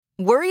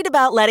Worried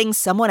about letting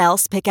someone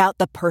else pick out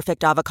the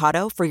perfect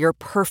avocado for your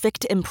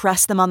perfect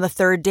impress them on the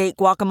third date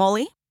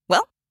guacamole?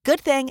 Well, good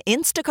thing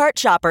Instacart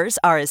shoppers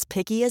are as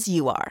picky as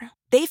you are.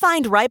 They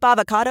find ripe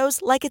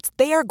avocados like it's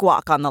their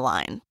guac on the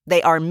line.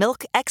 They are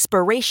milk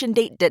expiration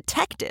date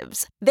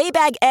detectives. They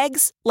bag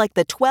eggs like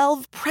the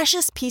 12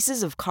 precious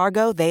pieces of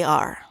cargo they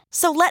are.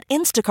 So let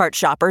Instacart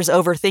shoppers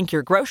overthink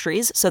your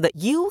groceries so that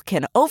you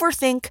can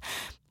overthink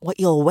what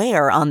you'll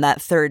wear on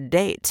that third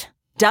date.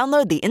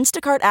 Download the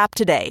Instacart app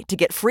today to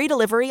get free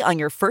delivery on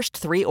your first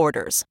 3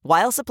 orders,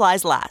 while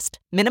supplies last.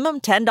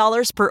 Minimum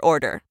 $10 per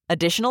order.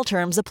 Additional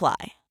terms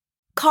apply.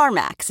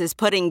 CarMax is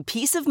putting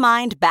peace of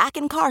mind back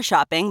in car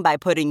shopping by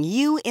putting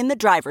you in the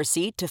driver's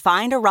seat to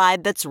find a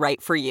ride that's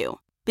right for you.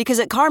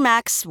 Because at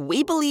CarMax,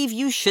 we believe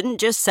you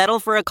shouldn't just settle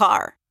for a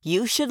car.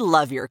 You should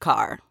love your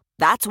car.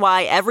 That's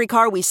why every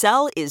car we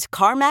sell is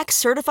CarMax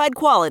certified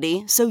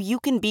quality, so you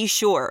can be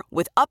sure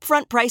with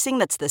upfront pricing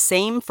that's the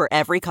same for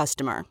every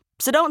customer.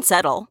 So don't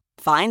settle.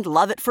 Find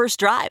love at first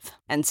drive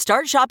and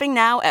start shopping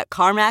now at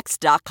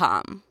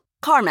CarMax.com.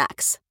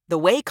 CarMax, the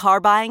way car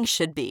buying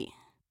should be.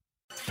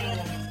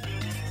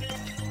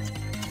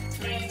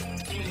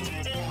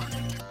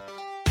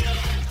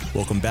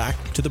 Welcome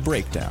back to The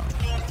Breakdown,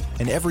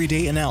 an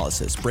everyday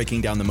analysis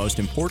breaking down the most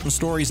important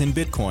stories in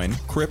Bitcoin,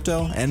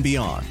 crypto, and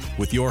beyond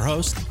with your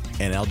host,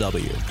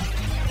 NLW.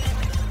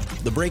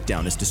 The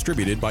Breakdown is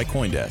distributed by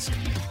CoinDesk.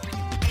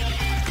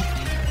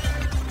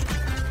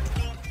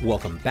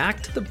 Welcome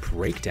back to The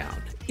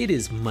Breakdown. It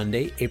is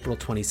Monday, April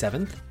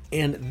 27th,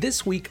 and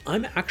this week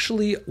I'm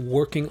actually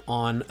working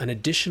on an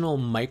additional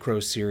micro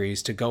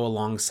series to go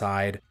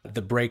alongside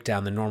The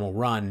Breakdown, the normal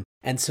run.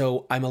 And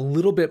so I'm a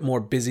little bit more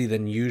busy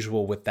than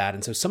usual with that.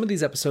 And so some of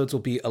these episodes will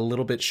be a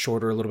little bit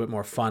shorter, a little bit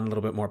more fun, a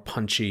little bit more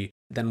punchy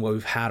than what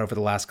we've had over the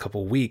last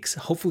couple of weeks.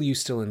 Hopefully you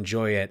still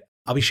enjoy it.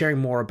 I'll be sharing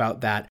more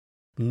about that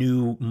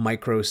new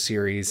micro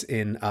series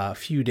in a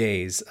few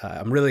days.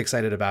 I'm really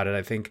excited about it.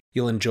 I think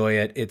you'll enjoy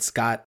it. It's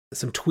got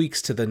some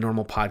tweaks to the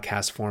normal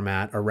podcast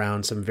format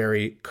around some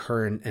very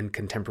current and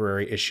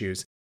contemporary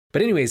issues.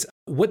 But anyways,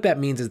 what that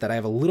means is that I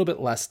have a little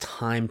bit less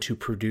time to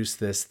produce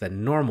this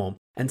than normal.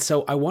 And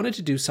so I wanted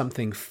to do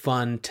something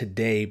fun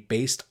today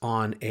based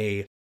on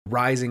a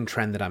rising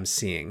trend that I'm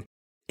seeing.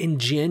 In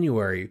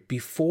January,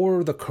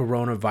 before the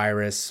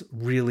coronavirus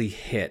really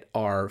hit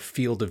our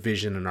field of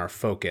vision and our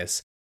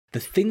focus, the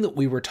thing that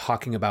we were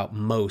talking about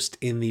most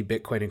in the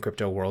Bitcoin and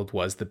crypto world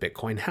was the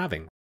Bitcoin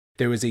halving.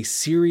 There was a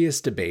serious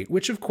debate,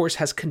 which of course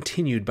has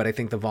continued, but I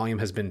think the volume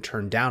has been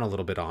turned down a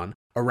little bit on,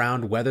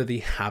 around whether the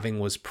halving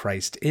was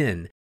priced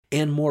in,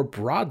 and more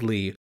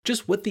broadly,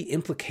 just what the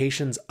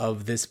implications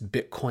of this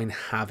Bitcoin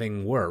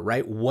halving were,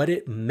 right? What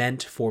it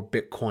meant for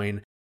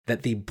Bitcoin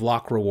that the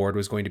block reward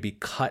was going to be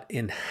cut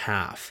in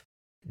half.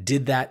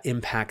 Did that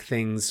impact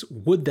things?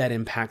 Would that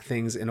impact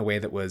things in a way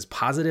that was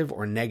positive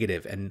or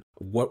negative? And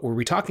what were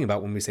we talking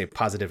about when we say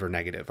positive or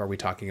negative? Are we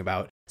talking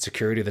about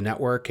security of the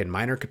network and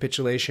miner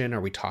capitulation?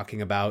 Are we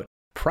talking about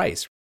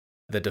price?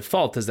 The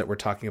default is that we're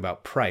talking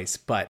about price,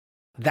 but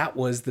that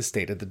was the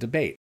state of the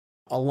debate.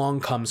 Along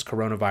comes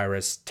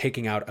coronavirus,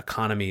 taking out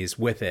economies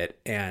with it,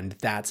 and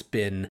that's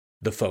been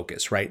the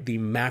focus, right? The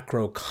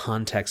macro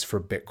context for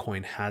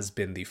Bitcoin has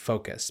been the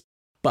focus.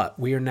 But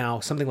we are now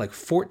something like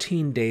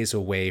 14 days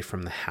away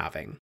from the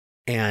halving,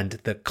 and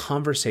the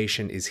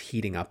conversation is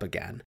heating up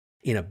again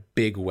in a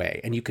big way.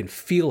 And you can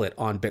feel it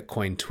on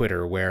Bitcoin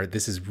Twitter, where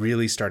this is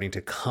really starting to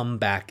come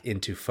back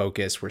into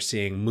focus. We're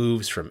seeing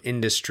moves from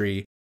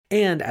industry.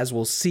 And as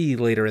we'll see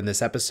later in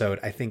this episode,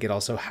 I think it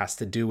also has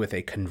to do with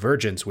a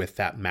convergence with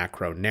that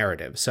macro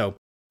narrative. So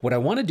what I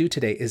want to do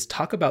today is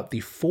talk about the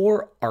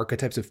 4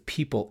 archetypes of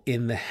people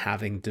in the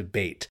halving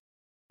debate: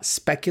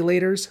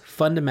 speculators,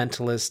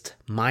 fundamentalists,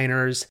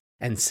 miners,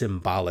 and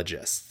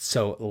symbologists.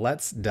 So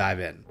let's dive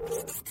in.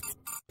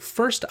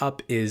 First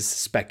up is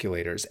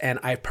speculators, and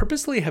I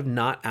purposely have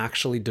not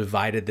actually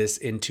divided this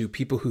into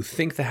people who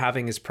think the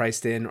halving is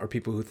priced in or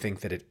people who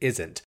think that it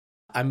isn't.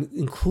 I'm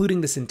including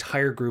this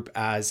entire group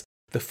as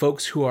the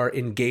folks who are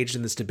engaged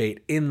in this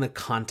debate in the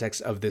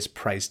context of this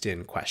priced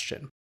in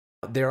question.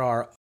 There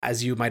are,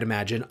 as you might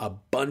imagine, a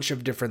bunch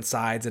of different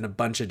sides and a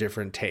bunch of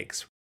different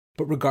takes.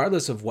 But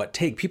regardless of what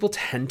take, people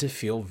tend to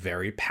feel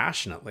very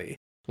passionately.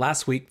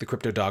 Last week, the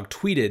Crypto Dog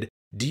tweeted,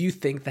 "Do you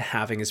think the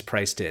halving is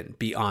priced in?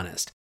 Be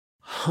honest."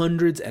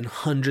 Hundreds and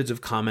hundreds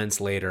of comments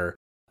later,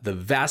 the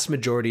vast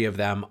majority of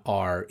them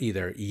are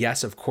either,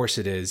 "Yes, of course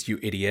it is, you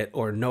idiot,"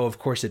 or "No, of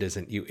course it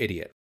isn't, you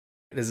idiot."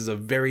 This is a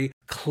very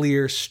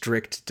clear,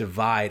 strict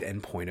divide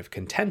and point of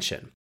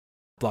contention.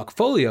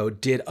 Blockfolio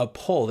did a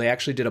poll. They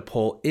actually did a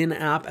poll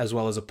in-app as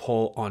well as a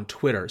poll on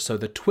Twitter. So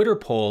the Twitter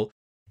poll,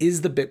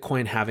 is the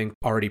Bitcoin halving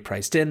already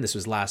priced in? This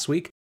was last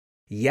week.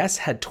 Yes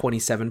had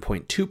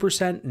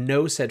 27.2%,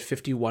 no said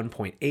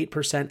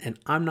 51.8%, and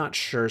I'm not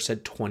sure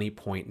said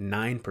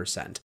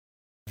 20.9%.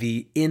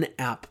 The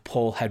in-app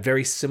poll had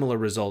very similar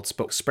results,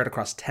 but spread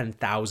across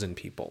 10,000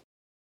 people.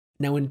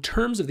 Now, in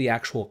terms of the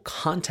actual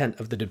content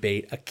of the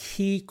debate, a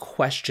key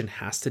question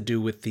has to do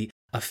with the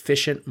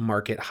efficient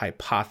market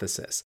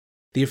hypothesis.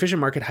 The efficient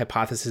market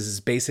hypothesis is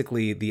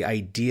basically the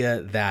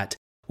idea that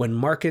when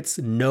markets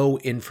know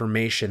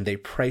information, they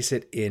price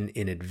it in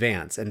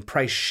advance, and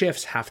price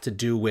shifts have to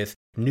do with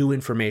new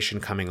information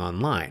coming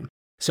online.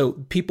 So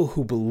people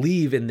who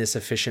believe in this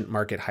efficient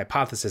market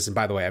hypothesis, and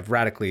by the way, I've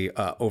radically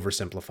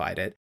oversimplified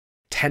it,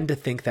 tend to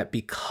think that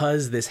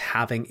because this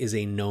halving is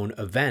a known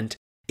event,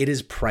 it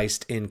is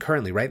priced in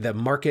currently, right? The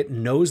market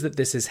knows that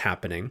this is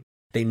happening.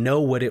 They know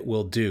what it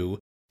will do.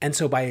 And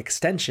so by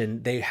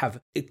extension, they have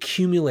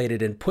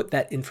accumulated and put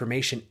that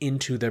information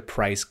into their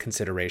price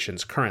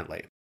considerations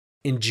currently.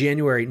 In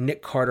January,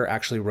 Nick Carter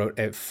actually wrote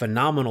a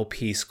phenomenal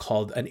piece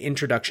called An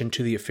Introduction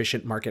to the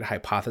Efficient Market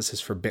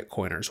Hypothesis for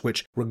Bitcoiners,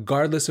 which,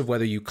 regardless of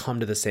whether you come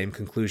to the same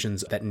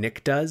conclusions that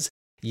Nick does,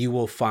 you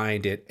will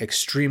find it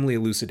extremely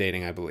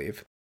elucidating, I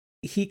believe.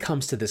 He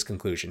comes to this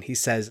conclusion. He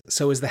says,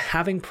 so is the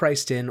halving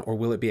priced in, or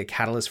will it be a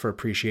catalyst for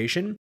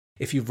appreciation?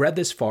 If you've read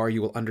this far,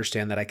 you will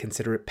understand that I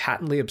consider it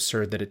patently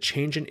absurd that a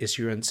change in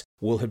issuance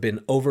will have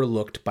been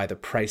overlooked by the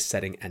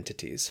price-setting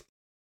entities.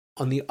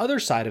 On the other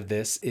side of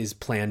this is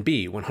Plan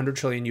B, 100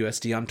 trillion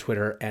USD on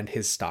Twitter and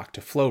his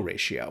stock-to-flow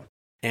ratio.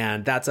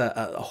 And that's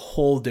a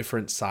whole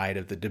different side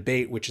of the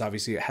debate, which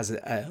obviously has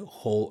a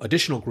whole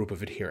additional group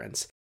of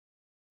adherents.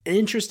 An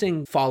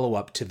interesting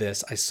follow-up to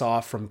this I saw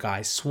from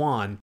Guy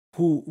Swan,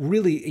 who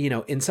really,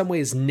 in some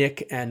ways,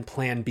 Nick and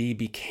Plan B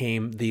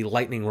became the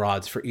lightning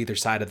rods for either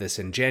side of this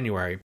in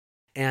January.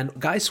 And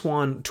Guy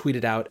Swan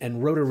tweeted out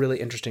and wrote a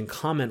really interesting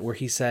comment where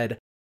he said,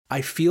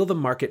 I feel the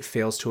market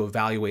fails to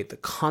evaluate the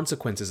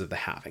consequences of the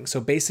halving.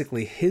 So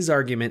basically, his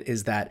argument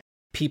is that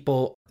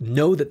people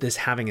know that this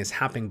halving is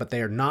happening, but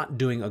they are not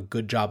doing a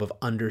good job of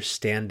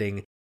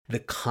understanding the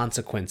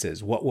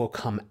consequences, what will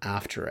come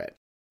after it.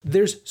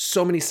 There's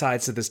so many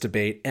sides to this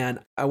debate, and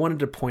I wanted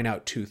to point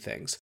out two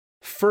things.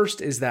 First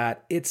is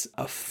that it's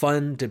a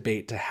fun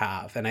debate to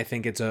have, and I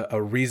think it's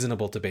a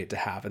reasonable debate to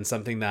have, and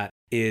something that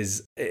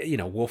is,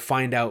 we'll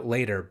find out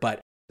later, but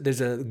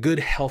there's a good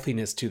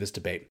healthiness to this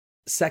debate.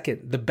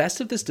 Second, the best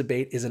of this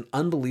debate is an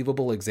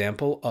unbelievable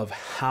example of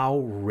how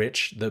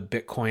rich the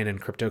Bitcoin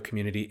and crypto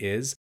community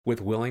is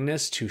with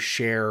willingness to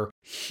share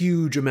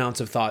huge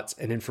amounts of thoughts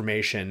and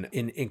information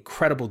in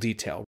incredible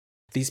detail.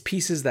 These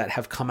pieces that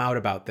have come out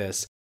about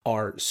this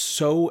are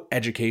so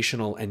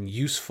educational and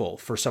useful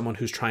for someone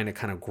who's trying to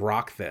kind of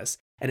grok this.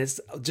 And it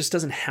just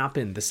doesn't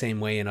happen the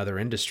same way in other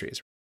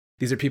industries.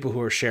 These are people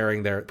who are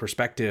sharing their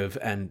perspective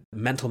and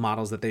mental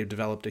models that they've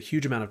developed a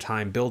huge amount of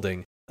time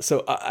building.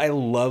 So I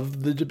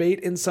love the debate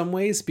in some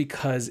ways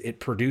because it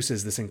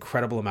produces this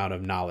incredible amount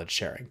of knowledge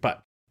sharing.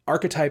 But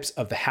archetypes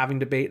of the halving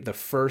debate, the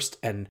first,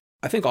 and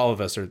I think all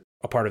of us are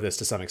a part of this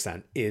to some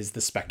extent, is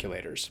the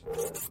speculators.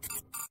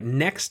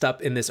 Next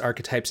up in this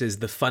archetypes is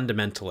the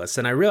fundamentalists.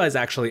 And I realized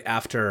actually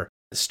after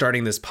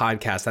starting this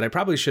podcast that I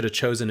probably should have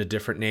chosen a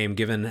different name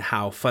given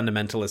how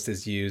fundamentalist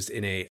is used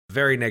in a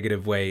very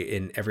negative way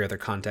in every other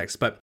context.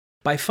 But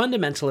by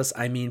fundamentalists,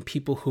 I mean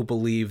people who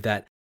believe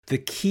that the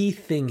key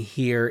thing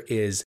here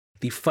is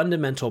the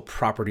fundamental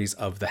properties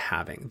of the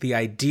halving. The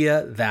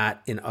idea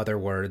that, in other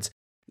words,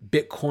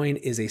 Bitcoin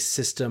is a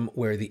system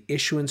where the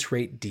issuance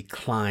rate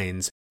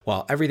declines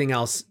while everything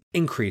else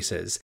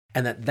increases,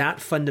 and that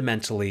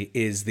fundamentally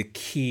is the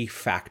key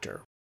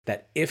factor.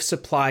 That if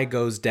supply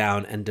goes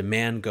down and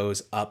demand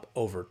goes up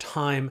over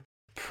time,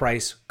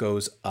 price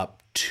goes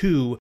up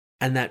too,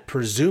 and that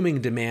presuming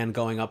demand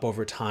going up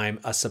over time,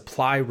 a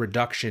supply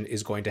reduction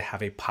is going to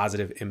have a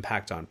positive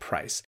impact on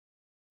price.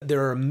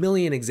 There are a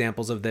million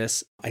examples of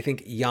this. I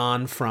think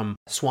Jan from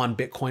Swan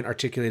Bitcoin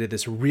articulated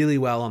this really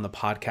well on the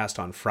podcast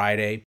on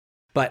Friday.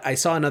 But I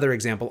saw another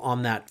example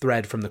on that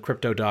thread from the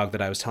Crypto Dog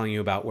that I was telling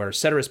you about where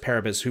Ceteris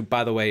Paribus, who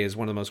by the way is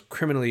one of the most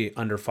criminally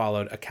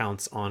underfollowed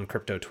accounts on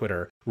crypto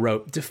Twitter,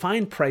 wrote,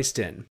 define priced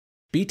in.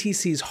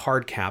 BTC's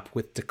hard cap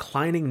with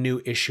declining new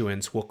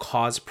issuance will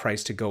cause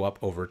price to go up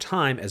over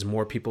time as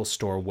more people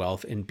store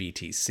wealth in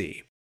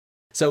BTC.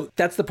 So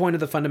that's the point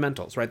of the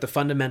fundamentals, right? The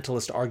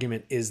fundamentalist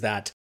argument is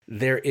that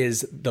there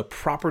is the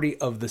property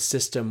of the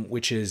system,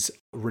 which is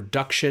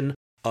reduction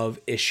of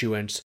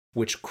issuance,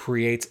 which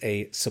creates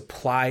a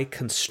supply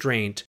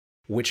constraint,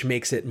 which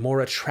makes it more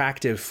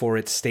attractive for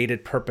its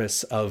stated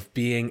purpose of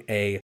being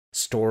a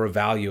store of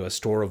value, a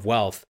store of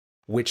wealth,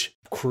 which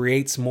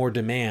creates more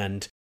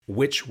demand,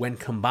 which when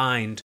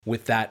combined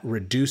with that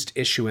reduced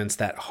issuance,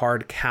 that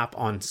hard cap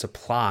on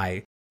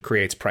supply,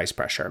 creates price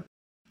pressure.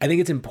 I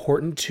think it's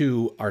important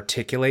to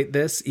articulate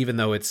this, even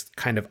though it's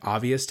kind of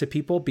obvious to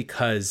people,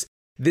 because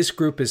this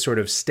group is sort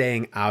of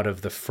staying out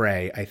of the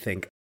fray, I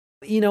think.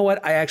 You know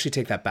what? I actually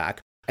take that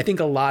back. I think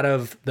a lot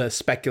of the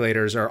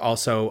speculators are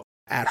also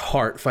at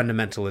heart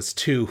fundamentalists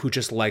too, who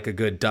just like a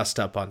good dust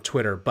up on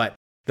Twitter. But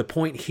the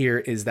point here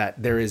is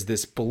that there is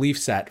this belief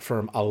set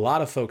from a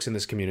lot of folks in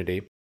this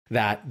community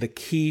that the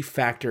key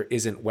factor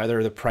isn't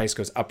whether the price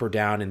goes up or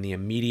down in the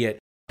immediate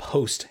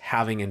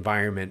post-halving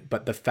environment,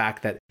 but the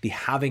fact that the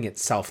halving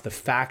itself, the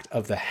fact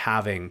of the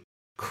halving,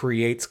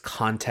 creates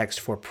context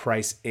for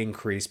price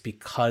increase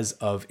because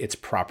of its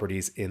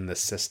properties in the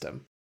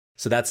system.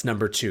 So that's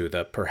number two,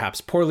 the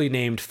perhaps poorly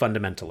named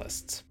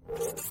fundamentalists.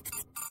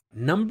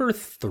 Number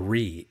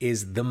 3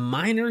 is the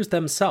miners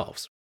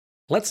themselves.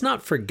 Let's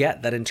not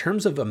forget that in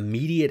terms of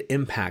immediate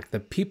impact, the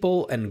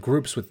people and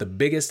groups with the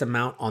biggest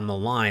amount on the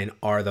line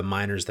are the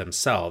miners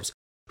themselves,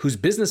 whose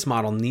business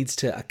model needs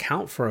to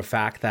account for a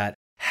fact that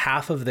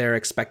half of their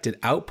expected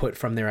output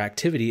from their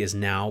activity is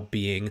now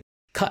being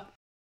cut.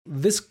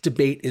 This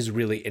debate is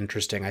really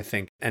interesting, I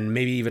think, and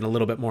maybe even a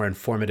little bit more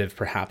informative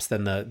perhaps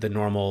than the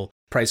normal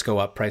price go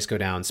up, price go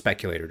down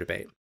speculator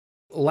debate.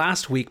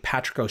 Last week,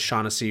 Patrick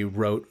O'Shaughnessy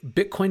wrote,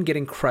 "Bitcoin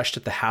getting crushed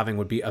at the halving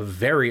would be a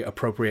very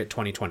appropriate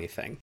 2020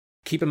 thing."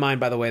 Keep in mind,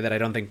 by the way, that I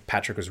don't think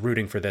Patrick was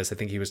rooting for this. I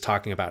think he was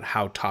talking about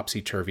how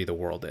topsy-turvy the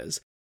world is.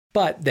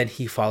 But then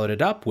he followed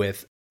it up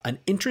with an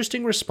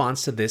interesting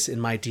response to this in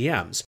my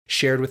DMs,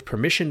 shared with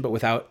permission but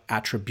without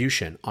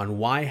attribution, on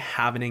why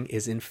halvening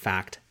is in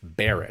fact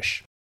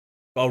bearish.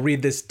 I'll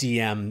read this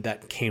DM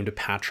that came to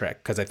Patrick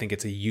because I think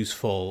it's a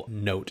useful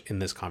note in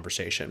this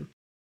conversation.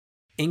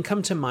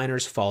 Income to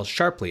miners falls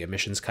sharply,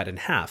 emissions cut in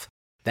half.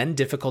 Then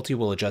difficulty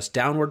will adjust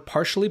downward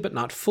partially but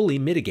not fully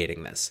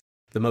mitigating this.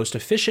 The most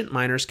efficient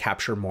miners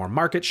capture more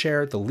market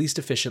share, the least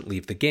efficient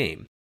leave the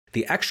game.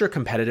 The extra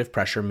competitive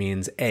pressure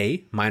means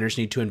A, miners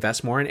need to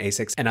invest more in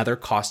ASICs and other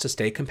costs to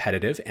stay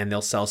competitive, and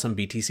they'll sell some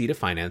BTC to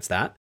finance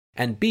that.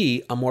 And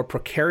B, a more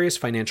precarious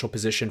financial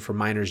position for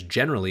miners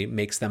generally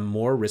makes them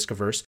more risk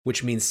averse,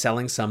 which means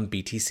selling some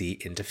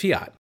BTC into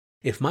fiat.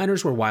 If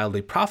miners were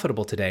wildly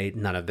profitable today,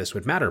 none of this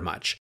would matter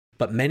much.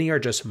 But many are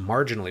just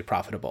marginally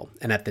profitable,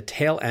 and at the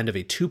tail end of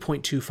a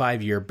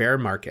 2.25-year bear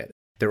market,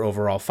 their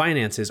overall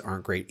finances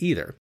aren't great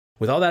either.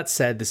 With all that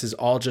said, this is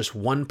all just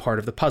one part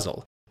of the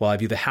puzzle. While I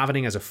view the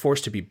halvening as a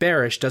force to be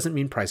bearish, doesn't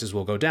mean prices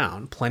will go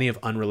down. Plenty of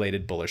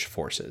unrelated bullish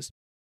forces.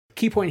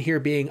 Key point here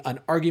being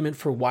an argument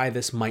for why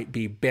this might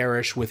be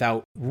bearish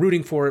without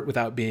rooting for it,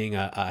 without being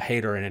a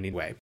hater in any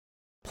way.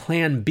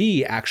 Plan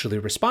B actually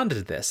responded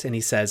to this, and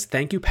he says,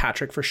 "Thank you,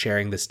 Patrick, for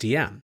sharing this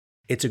DM.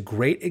 It's a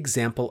great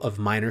example of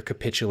minor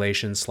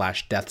capitulation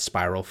 / death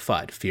spiral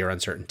FUD, fear,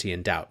 uncertainty,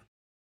 and doubt.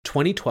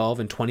 2012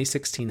 and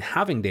 2016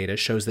 halving data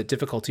shows that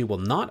difficulty will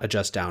not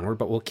adjust downward,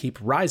 but will keep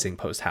rising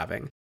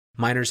post-halving.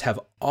 Miners have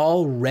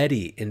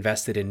already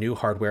invested in new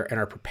hardware and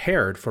are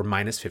prepared for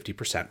minus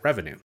 50%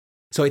 revenue."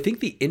 So I think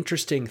the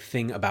interesting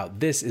thing about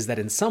this is that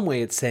in some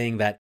way it's saying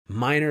that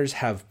miners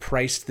have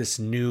priced this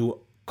new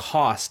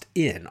cost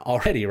in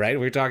already, right?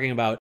 We're talking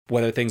about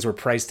whether things were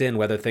priced in,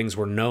 whether things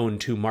were known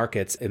to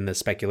markets in the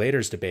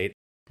speculators debate.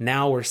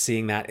 Now we're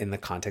seeing that in the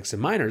context of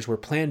miners, where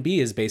Plan B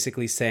is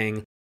basically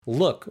saying,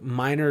 look,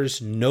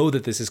 miners know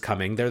that this is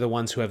coming. They're the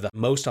ones who have the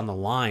most on the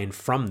line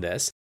from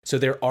this. So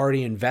they're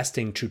already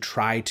investing to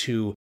try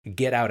to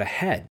get out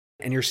ahead.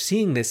 And you're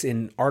seeing this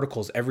in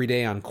articles every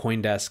day on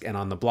CoinDesk and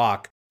on The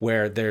Block,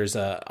 where there's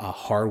a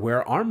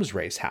hardware arms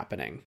race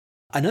happening.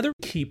 Another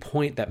key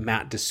point that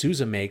Matt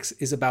D'Souza makes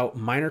is about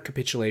miner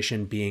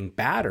capitulation being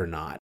bad or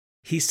not.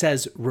 He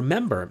says,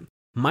 remember,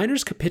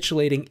 miners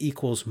capitulating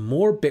equals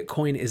more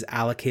Bitcoin is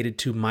allocated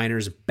to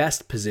miners'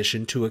 best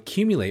position to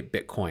accumulate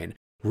Bitcoin,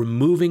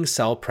 removing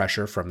sell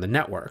pressure from the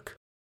network.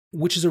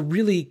 Which is a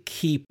really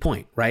key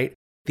point, right?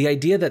 The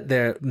idea that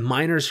the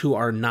miners who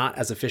are not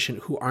as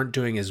efficient, who aren't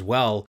doing as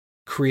well,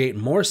 create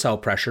more sell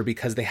pressure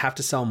because they have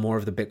to sell more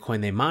of the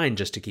Bitcoin they mine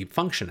just to keep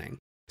functioning.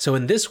 So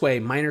in this way,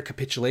 miner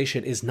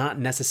capitulation is not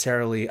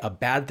necessarily a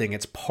bad thing.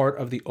 It's part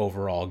of the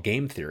overall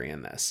game theory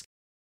in this.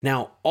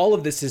 Now, all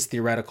of this is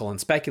theoretical and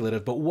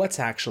speculative, but what's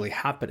actually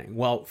happening?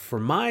 Well,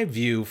 from my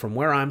view, from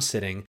where I'm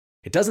sitting,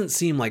 it doesn't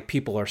seem like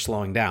people are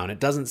slowing down. It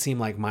doesn't seem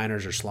like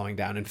miners are slowing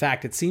down. In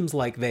fact, it seems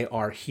like they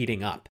are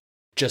heating up.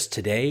 Just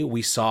today,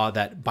 we saw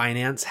that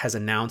Binance has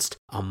announced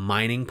a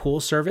mining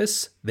pool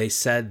service. They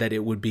said that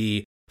it would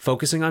be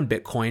focusing on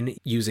Bitcoin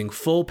using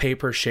full pay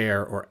per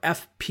share, or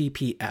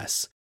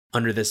FPPS.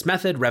 Under this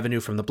method,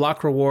 revenue from the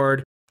block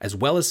reward, as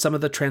well as some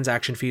of the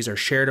transaction fees, are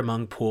shared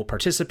among pool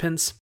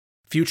participants.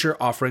 Future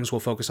offerings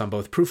will focus on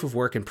both proof of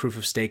work and proof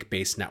of stake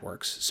based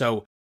networks.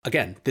 So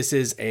again, this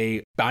is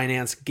a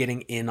Binance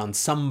getting in on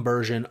some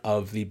version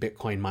of the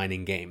Bitcoin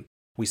mining game.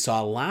 We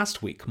saw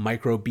last week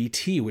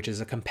MicroBT, which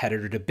is a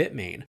competitor to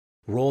Bitmain,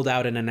 rolled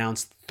out and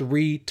announced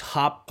 3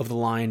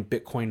 top-of-the-line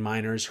Bitcoin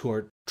miners who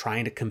are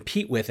trying to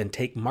compete with and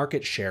take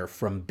market share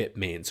from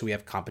Bitmain. So we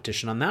have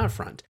competition on that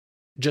front.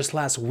 Just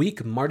last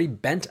week, Marty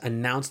Bent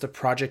announced a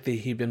project that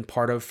he'd been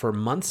part of for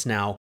months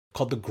now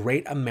called the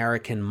Great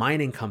American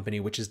Mining Company,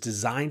 which is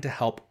designed to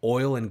help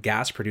oil and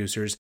gas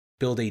producers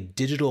build a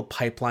digital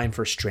pipeline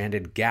for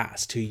stranded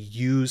gas, to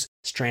use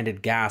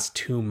stranded gas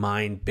to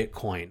mine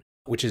Bitcoin,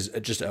 which is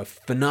just a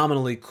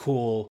phenomenally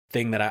cool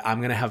thing that I'm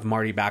going to have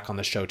Marty back on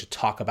the show to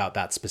talk about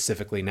that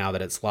specifically now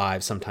that it's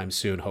live sometime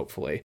soon,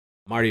 hopefully.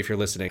 Marty, if you're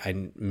listening,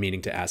 I'm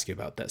meaning to ask you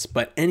about this.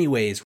 But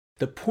anyways,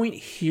 the point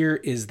here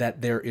is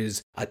that there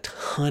is a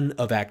ton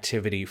of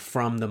activity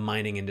from the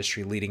mining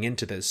industry leading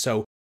into this.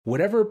 So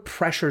whatever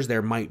pressures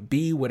there might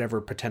be,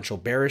 whatever potential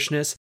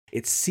bearishness,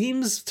 it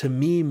seems to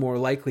me more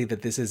likely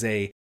that this is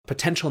a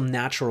potential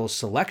natural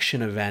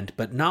selection event,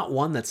 but not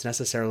one that's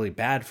necessarily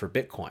bad for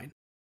Bitcoin.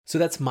 So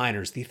that's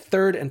miners, the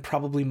third and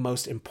probably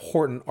most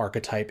important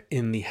archetype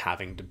in the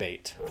halving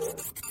debate.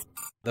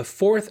 The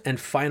fourth and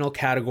final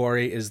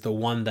category is the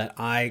one that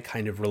I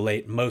kind of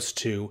relate most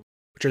to,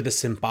 which are the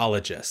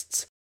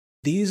symbologists.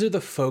 These are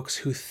the folks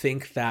who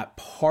think that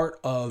part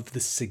of the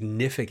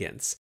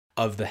significance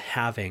of the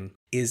halving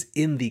is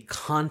in the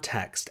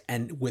context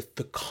and with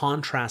the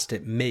contrast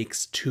it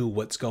makes to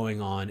what's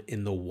going on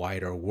in the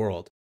wider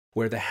world,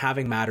 where the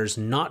halving matters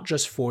not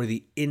just for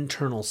the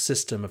internal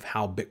system of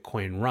how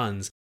Bitcoin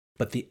runs,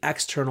 but the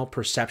external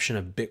perception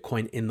of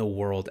Bitcoin in the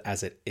world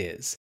as it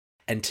is.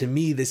 And to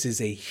me, this is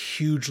a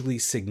hugely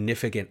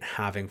significant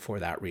halving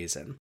for that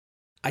reason.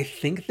 I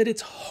think that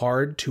it's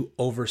hard to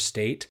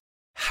overstate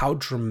how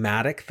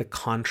dramatic the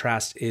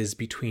contrast is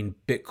between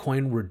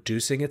Bitcoin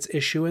reducing its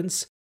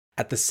issuance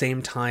at the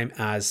same time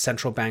as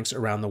central banks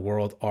around the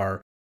world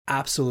are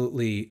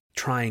absolutely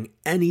trying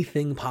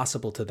anything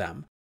possible to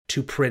them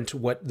to print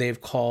what they've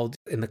called,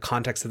 in the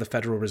context of the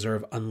Federal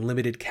Reserve,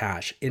 unlimited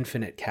cash,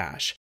 infinite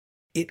cash.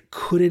 It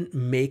couldn't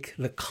make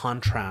the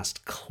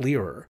contrast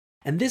clearer.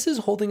 And this is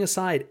holding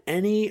aside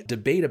any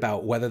debate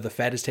about whether the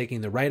Fed is taking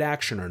the right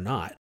action or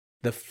not.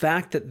 The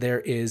fact that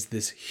there is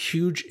this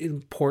huge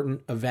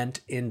important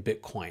event in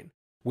Bitcoin,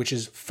 which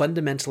is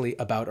fundamentally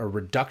about a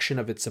reduction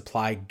of its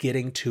supply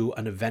getting to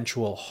an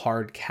eventual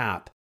hard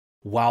cap,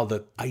 while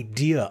the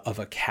idea of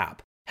a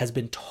cap has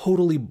been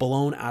totally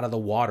blown out of the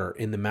water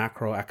in the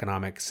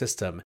macroeconomic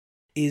system,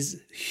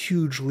 is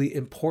hugely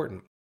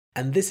important.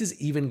 And this has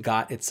even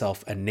got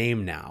itself a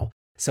name now.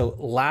 So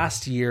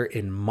last year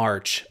in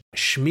March,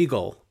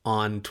 Schmiegel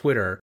on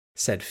Twitter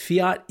said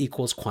fiat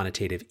equals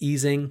quantitative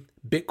easing,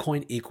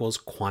 Bitcoin equals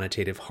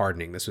quantitative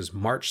hardening. This was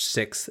March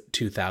 6th,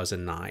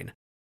 2009.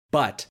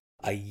 But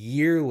a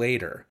year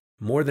later,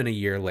 more than a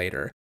year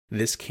later,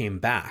 this came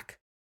back.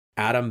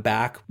 Adam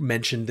Back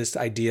mentioned this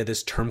idea,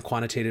 this term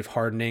quantitative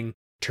hardening.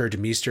 Tur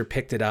Demeester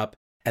picked it up.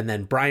 And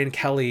then Brian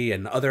Kelly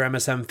and other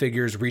MSM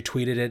figures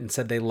retweeted it and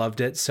said they loved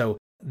it. So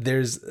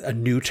there's a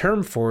new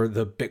term for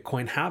the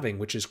Bitcoin halving,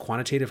 which is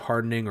quantitative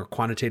hardening or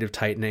quantitative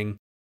tightening.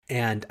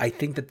 And I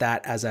think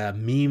that as a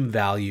meme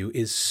value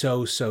is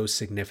so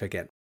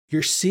significant.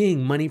 You're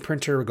seeing money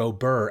printer go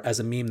burr as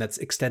a meme that's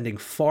extending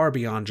far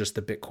beyond just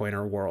the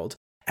Bitcoiner world.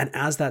 And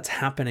as that's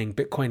happening,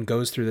 Bitcoin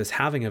goes through this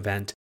halving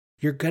event,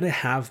 you're going to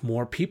have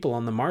more people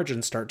on the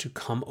margin start to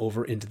come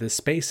over into this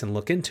space and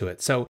look into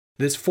it. So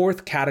this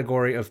fourth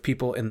category of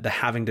people in the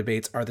halving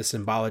debates are the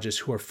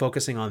symbologists who are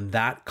focusing on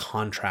that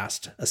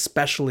contrast,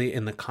 especially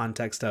in the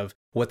context of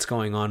what's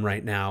going on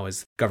right now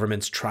as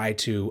governments try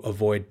to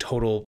avoid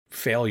total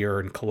failure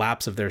and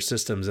collapse of their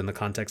systems in the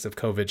context of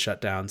COVID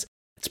shutdowns.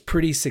 It's a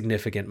pretty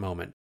significant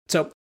moment.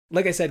 So,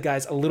 like I said,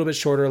 guys, a little bit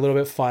shorter, a little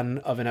bit fun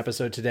of an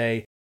episode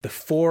today. The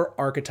four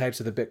archetypes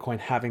of the Bitcoin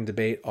halving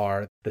debate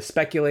are the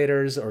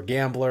speculators or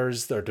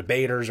gamblers or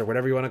debaters or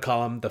whatever you want to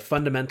call them, the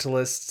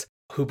fundamentalists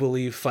who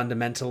believe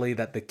fundamentally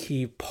that the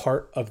key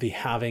part of the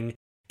halving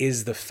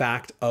is the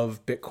fact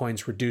of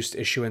Bitcoin's reduced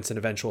issuance and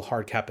eventual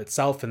hard cap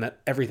itself, and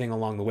that everything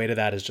along the way to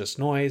that is just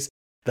noise.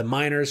 The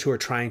miners who are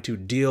trying to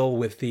deal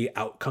with the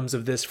outcomes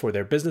of this for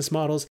their business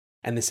models,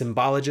 and the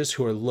symbologists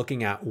who are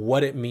looking at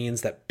what it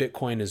means that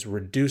Bitcoin is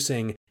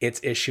reducing its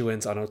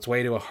issuance on its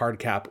way to a hard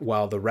cap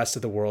while the rest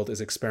of the world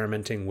is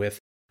experimenting with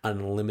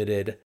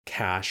unlimited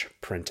cash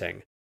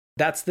printing.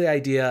 That's the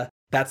idea.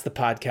 That's the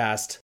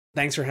podcast.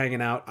 Thanks for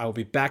hanging out. I will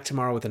be back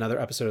tomorrow with another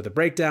episode of The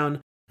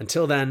Breakdown.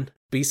 Until then,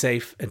 be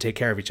safe and take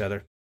care of each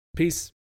other. Peace.